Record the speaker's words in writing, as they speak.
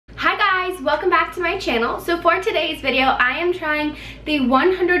welcome back to my channel. So for today's video, I am trying the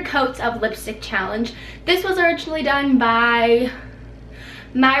 100 coats of lipstick challenge. This was originally done by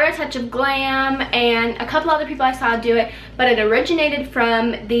Myra Touch of Glam and a couple other people I saw do it, but it originated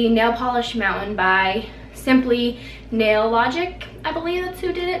from the Nail Polish Mountain by Simply Nail Logic. I believe that's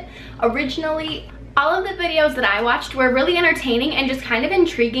who did it originally. All of the videos that I watched were really entertaining and just kind of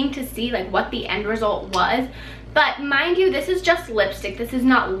intriguing to see like what the end result was. But mind you, this is just lipstick. This is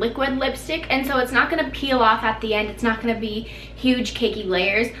not liquid lipstick, and so it's not gonna peel off at the end. It's not gonna be huge cakey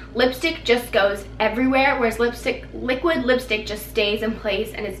layers. Lipstick just goes everywhere, whereas liquid lipstick just stays in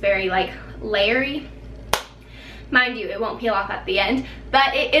place and it's very like layery. Mind you, it won't peel off at the end,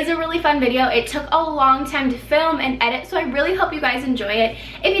 but it is a really fun video. It took a long time to film and edit, so I really hope you guys enjoy it.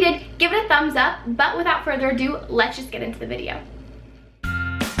 If you did, give it a thumbs up, but without further ado, let's just get into the video.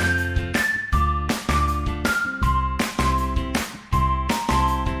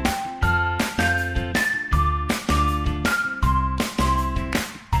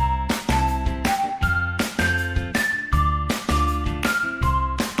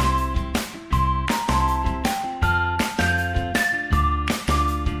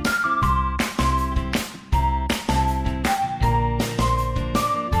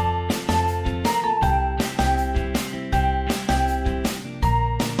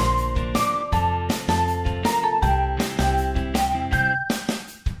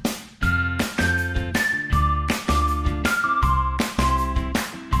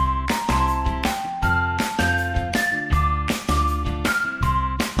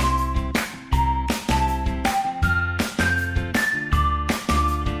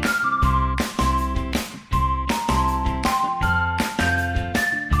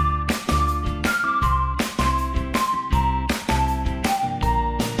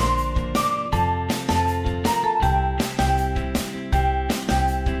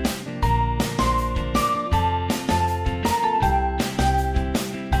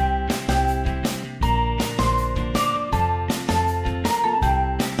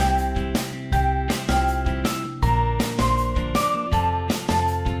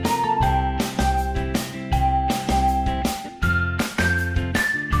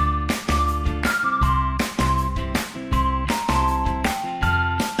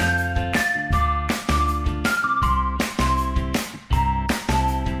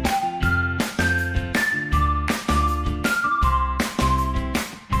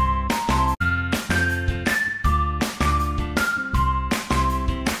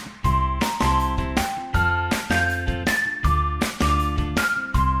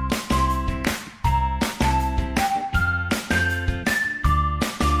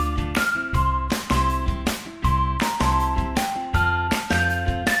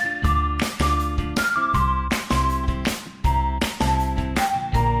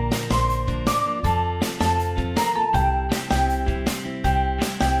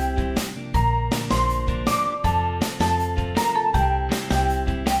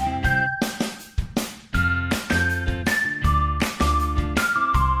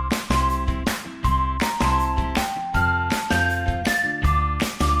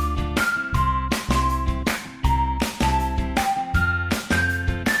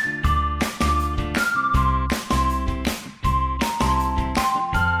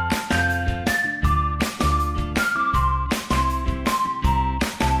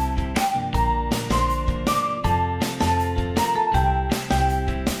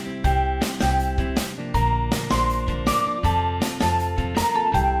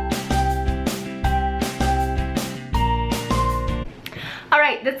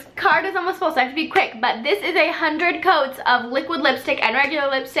 This card is almost full, so I have to be quick, but this is 100 coats of liquid lipstick and regular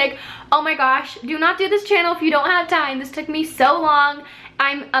lipstick. Oh my gosh, do not do this channel if you don't have time. This took me so long.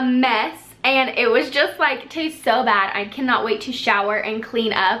 I'm a mess, and it was just like, tastes so bad. I cannot wait to shower and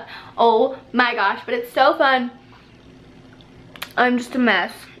clean up. Oh my gosh, but it's so fun. I'm just a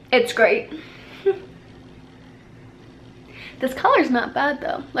mess. It's great. This color's not bad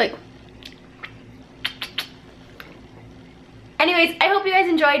though. Like, anyways, I hope you guys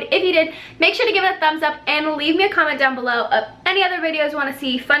enjoyed. If you did, make sure to give it a thumbs up and leave me a comment down below of any other videos you want to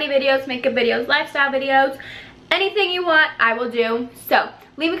see. Funny videos, makeup videos, lifestyle videos, anything you want, I will do. So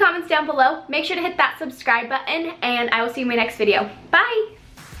leave me comments down below. Make sure to hit that subscribe button, and I will see you in my next video. Bye!